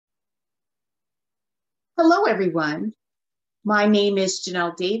Hello, everyone. My name is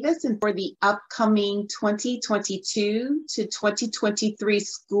Janel Davis, and for the upcoming 2022 to 2023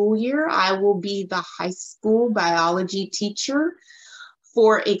 school year, I will be the high school biology teacher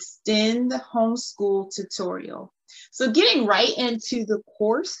for eXtend Homeschool tutorial. So getting right into the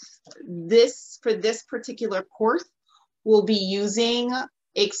course, for this particular course, we'll be using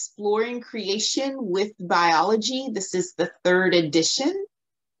Exploring Creation with Biology. This is the third edition.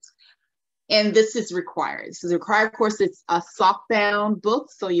 And this is required. This is a required course. It's a softbound book,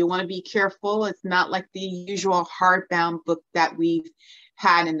 so you want to be careful. It's not like the usual hardbound book that we've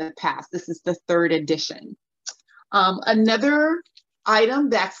had in the past. This is the third edition. Another item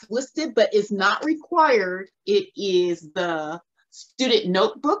that's listed but is not required, it is the student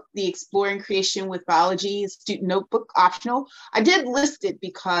notebook, the Exploring Creation with Biology student notebook, optional. I did list it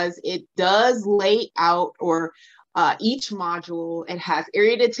because it does lay out, or each module, it has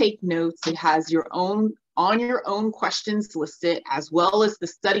area to take notes. It has your own questions listed, as well as the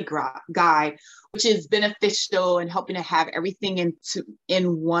study guide, which is beneficial in helping to have everything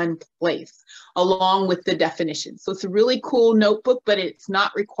in one place, along with the definition. So it's a really cool notebook, but it's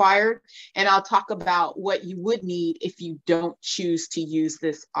not required. And I'll talk about what you would need if you don't choose to use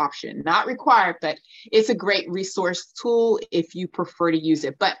this option. Not required, but it's a great resource tool if you prefer to use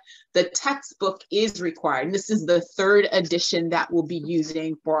it. But the textbook is required. And this is the third edition that we'll be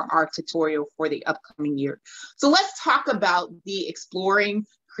using for our tutorial for the upcoming year. So let's talk about the Exploring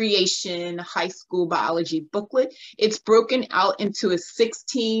Creation High School Biology booklet. It's broken out into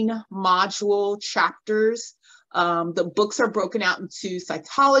 16 module chapters. The books are broken out into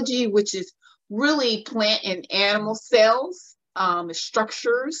cytology, which is really plant and animal cells,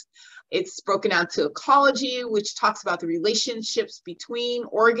 structures. It's broken out to ecology, which talks about the relationships between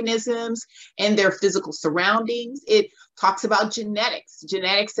organisms and their physical surroundings. It talks about genetics.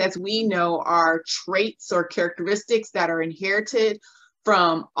 Genetics, as we know, are traits or characteristics that are inherited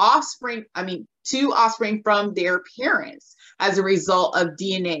from offspring from their parents as a result of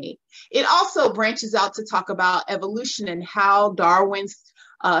DNA. It also branches out to talk about evolution and how Darwin's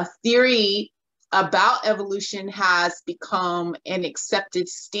theory about evolution has become an accepted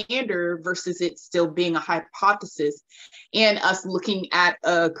standard versus it still being a hypothesis, and us looking at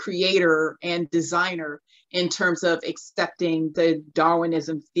a creator and designer in terms of accepting the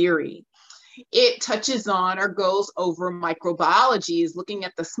Darwinism theory. It touches on or goes over microbiology, is looking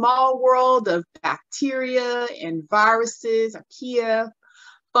at the small world of bacteria and viruses, archaea,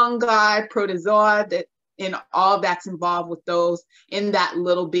 fungi, protozoa, and all that's involved with those in that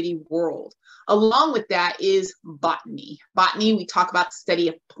little bitty world. Along with that is botany. Botany, we talk about the study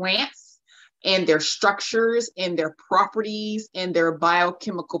of plants and their structures and their properties and their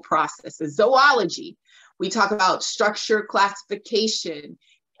biochemical processes. Zoology, we talk about structure, classification,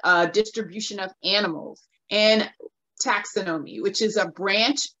 distribution of animals, and taxonomy, which is a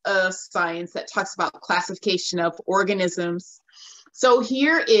branch of science that talks about classification of organisms. So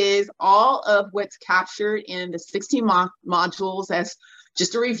here is all of what's captured in the 16 modules as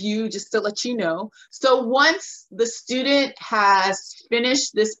just a review, just to let you know. So once the student has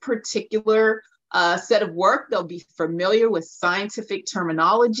finished this particular set of work, they'll be familiar with scientific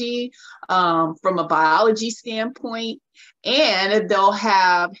terminology from a biology standpoint, and they'll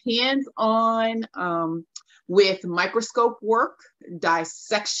have hands-on with microscope work,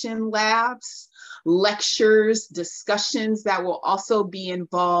 dissection labs, lectures, discussions that will also be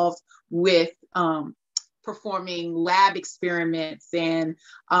involved with performing lab experiments and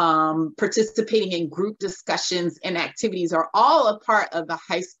participating in group discussions and activities are all a part of the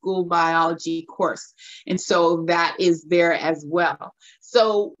high school biology course. And so that is there as well.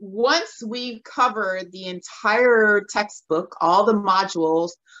 So once we cover the entire textbook, all the modules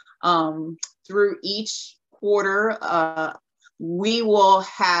through each quarter, we will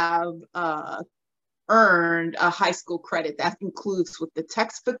have earned a high school credit. That includes with the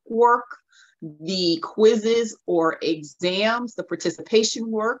textbook work, the quizzes or exams, the participation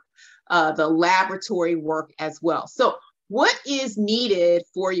work, the laboratory work as well. So what is needed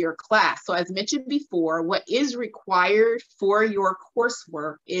for your class? So as mentioned before, what is required for your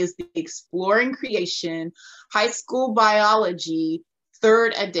coursework is the Exploring Creation High School Biology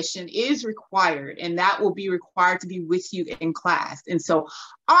third edition is required, and that will be required to be with you in class. And so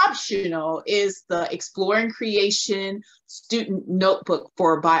optional is the Exploring Creation student notebook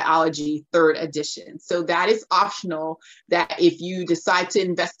for biology third edition. So that is optional, that if you decide to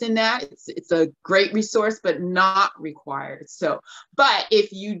invest in that, it's a great resource, but not required. So, but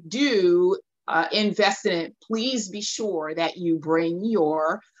if you do invest in it, please be sure that you bring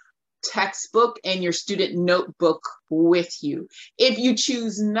your textbook and your student notebook with you. If you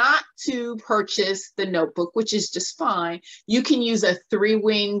choose not to purchase the notebook, which is just fine, you can use a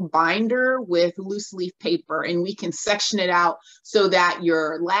 3-wing binder with loose leaf paper, and we can section it out so that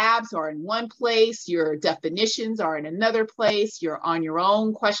your labs are in one place, your definitions are in another place, your on your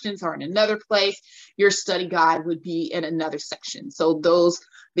own questions are in another place, your study guide would be in another section. So those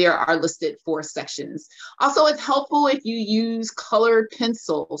there are listed 4 sections. Also, it's helpful if you use colored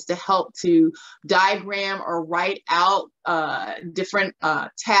pencils to help to diagram or write out different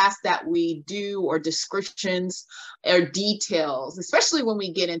tasks that we do, or descriptions or details, especially when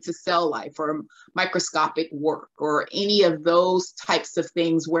we get into cell life or microscopic work or any of those types of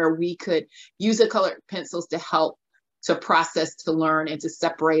things where we could use the colored pencils to help to process, to learn, and to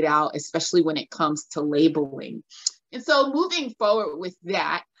separate out, especially when it comes to labeling. And so moving forward with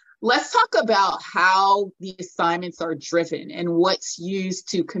that, let's talk about how the assignments are driven and what's used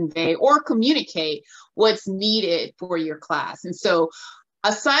to convey or communicate what's needed for your class. And so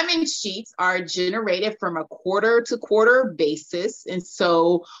assignment sheets are generated from a quarter-to-quarter basis. And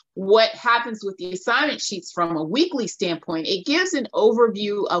so what happens with the assignment sheets from a weekly standpoint, it gives an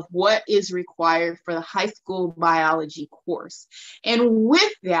overview of what is required for the high school biology course. And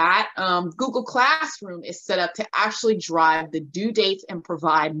with that, Google Classroom is set up to actually drive the due dates and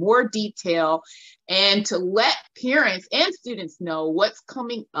provide more detail and to let parents and students know what's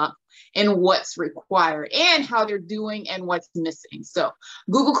coming up and what's required and how they're doing and what's missing. So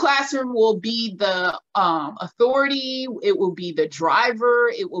Google Classroom will be the authority, it will be the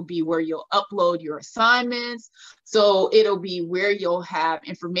driver, it will be where you'll upload your assignments. So it'll be where you'll have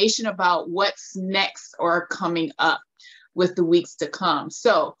information about what's next or coming up with the weeks to come.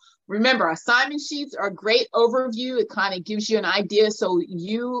 So remember, assignment sheets are a great overview. It kind of gives you an idea. So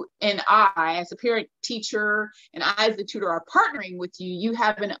you and I, as a parent teacher, and I as the tutor are partnering with you, you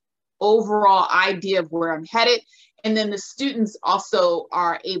have an overall idea of where I'm headed. And then the students also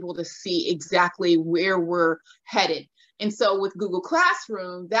are able to see exactly where we're headed. And so with Google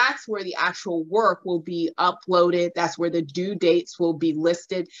Classroom, that's where the actual work will be uploaded. That's where the due dates will be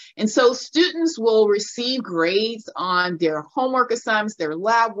listed. And so students will receive grades on their homework assignments, their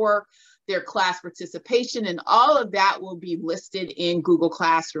lab work, their class participation, and all of that will be listed in Google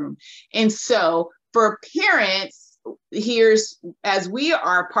Classroom. And so for parents, as we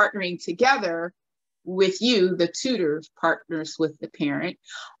are partnering together with you, the tutors, partners with the parent,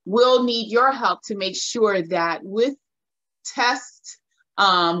 we'll need your help to make sure that with tests,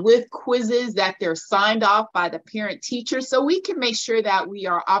 with quizzes, that they're signed off by the parent teacher, so we can make sure that we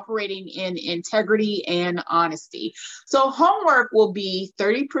are operating in integrity and honesty. So homework will be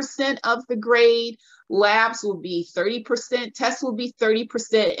 30% of the grade, labs will be 30%, tests will be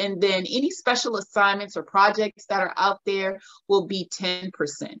 30%, and then any special assignments or projects that are out there will be 10%.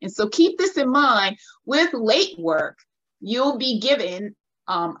 And so keep this in mind. With late work, you'll be given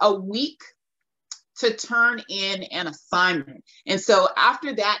a week to turn in an assignment. And so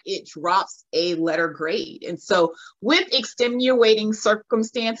after that, it drops a letter grade. And so with extenuating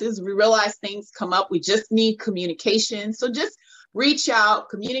circumstances, we realize things come up. We just need communication. So just reach out,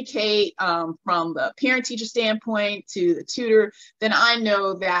 communicate from the parent-teacher standpoint to the tutor. Then I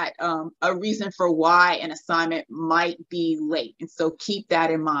know that a reason for why an assignment might be late. And so keep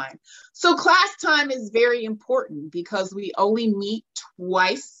that in mind. So class time is very important because we only meet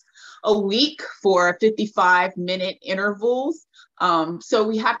twice a week for 55-minute intervals. So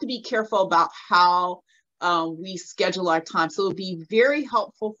we have to be careful about how we schedule our time. So it'll be very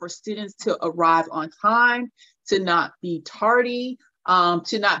helpful for students to arrive on time, to not be tardy,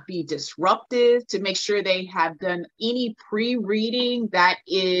 to not be disruptive, to make sure they have done any pre-reading that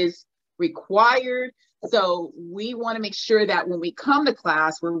is required. So we want to make sure that when we come to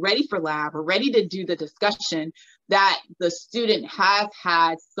class, we're ready for lab, we're ready to do the discussion, that the student has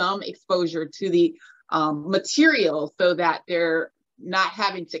had some exposure to the material so that they're not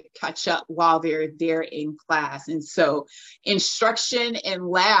having to catch up while they're there in class. And so instruction and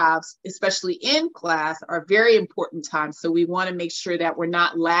labs, especially in class, are very important times. So we want to make sure that we're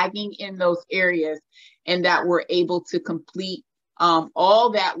not lagging in those areas and that we're able to complete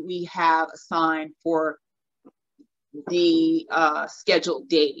all that we have assigned for the scheduled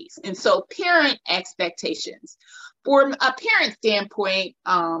days. And so parent expectations. From a parent standpoint,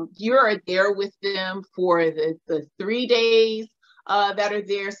 you're there with them for the 3 days that are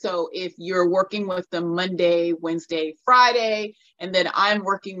there. So if you're working with them Monday, Wednesday, Friday, and then I'm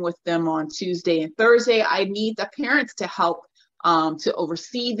working with them on Tuesday and Thursday, I need the parents to help to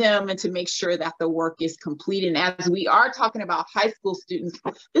oversee them and to make sure that the work is complete. And as we are talking about high school students,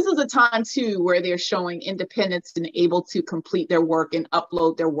 this is a time too where they're showing independence and able to complete their work and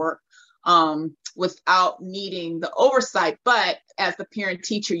upload their work without needing the oversight. But as the parent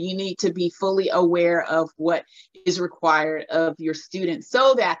teacher, you need to be fully aware of what is required of your students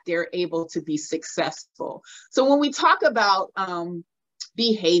so that they're able to be successful. So when we talk about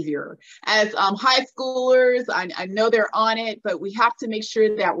behavior as high schoolers, I know they're on it, but we have to make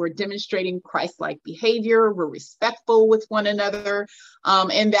sure that we're demonstrating Christ-like behavior, we're respectful with one another,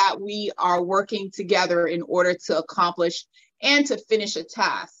 and that we are working together in order to accomplish and to finish a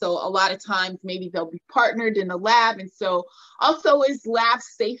task. So a lot of times maybe they'll be partnered in the lab. And so also is lab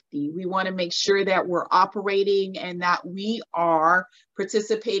safety. We want to make sure that we're operating and that we are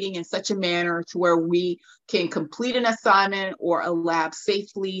participating in such a manner to where we can complete an assignment or a lab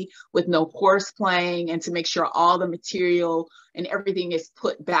safely with no horse playing, and to make sure all the material and everything is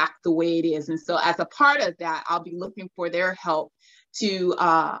put back the way it is. And so as a part of that, I'll be looking for their help to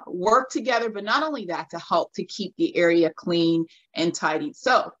work together, but not only that, to help to keep the area clean and tidy.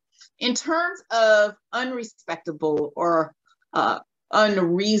 So in terms of unrespectable or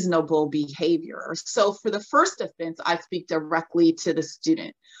unreasonable behavior, so for the first offense, I speak directly to the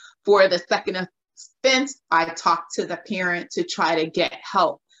student. For the second offense, I talk to the parent to try to get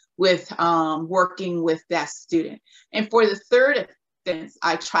help with working with that student. And for the third offense,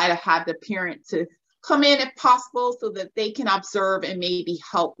 I try to have the parent to come in if possible so that they can observe and maybe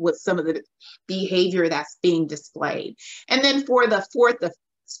help with some of the behavior that's being displayed. And then for the fourth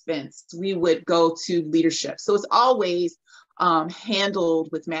offense, we would go to leadership. So it's always handled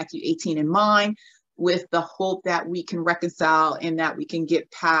with Matthew 18 in mind, with the hope that we can reconcile and that we can get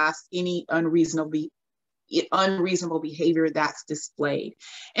past any unreasonable behavior that's displayed.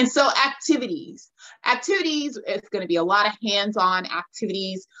 And so activities, it's going to be a lot of hands-on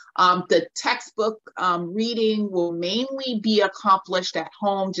activities. The textbook reading will mainly be accomplished at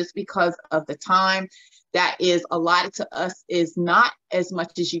home just because of the time that is allotted to us is not as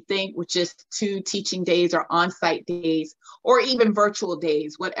much as you think, with just 2 teaching days or on-site days, or even virtual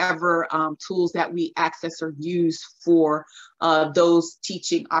days, whatever tools that we access or use for those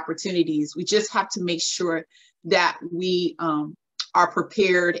teaching opportunities. We just have to make sure that we are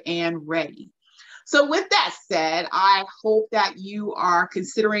prepared and ready. So with that said, I hope that you are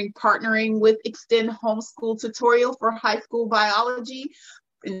considering partnering with eXtend Homeschool Tutorial for high school biology.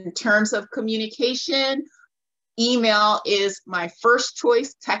 In terms of communication, email is my first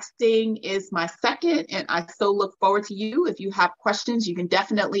choice, texting is my second, and I so look forward to you. If you have questions, you can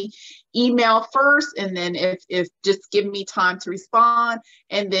definitely email first, and then if just give me time to respond,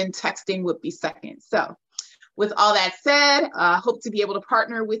 and then texting would be second. So with all that said, I hope to be able to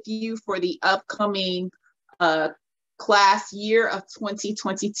partner with you for the upcoming class year of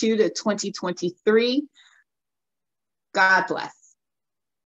 2022 to 2023. God bless.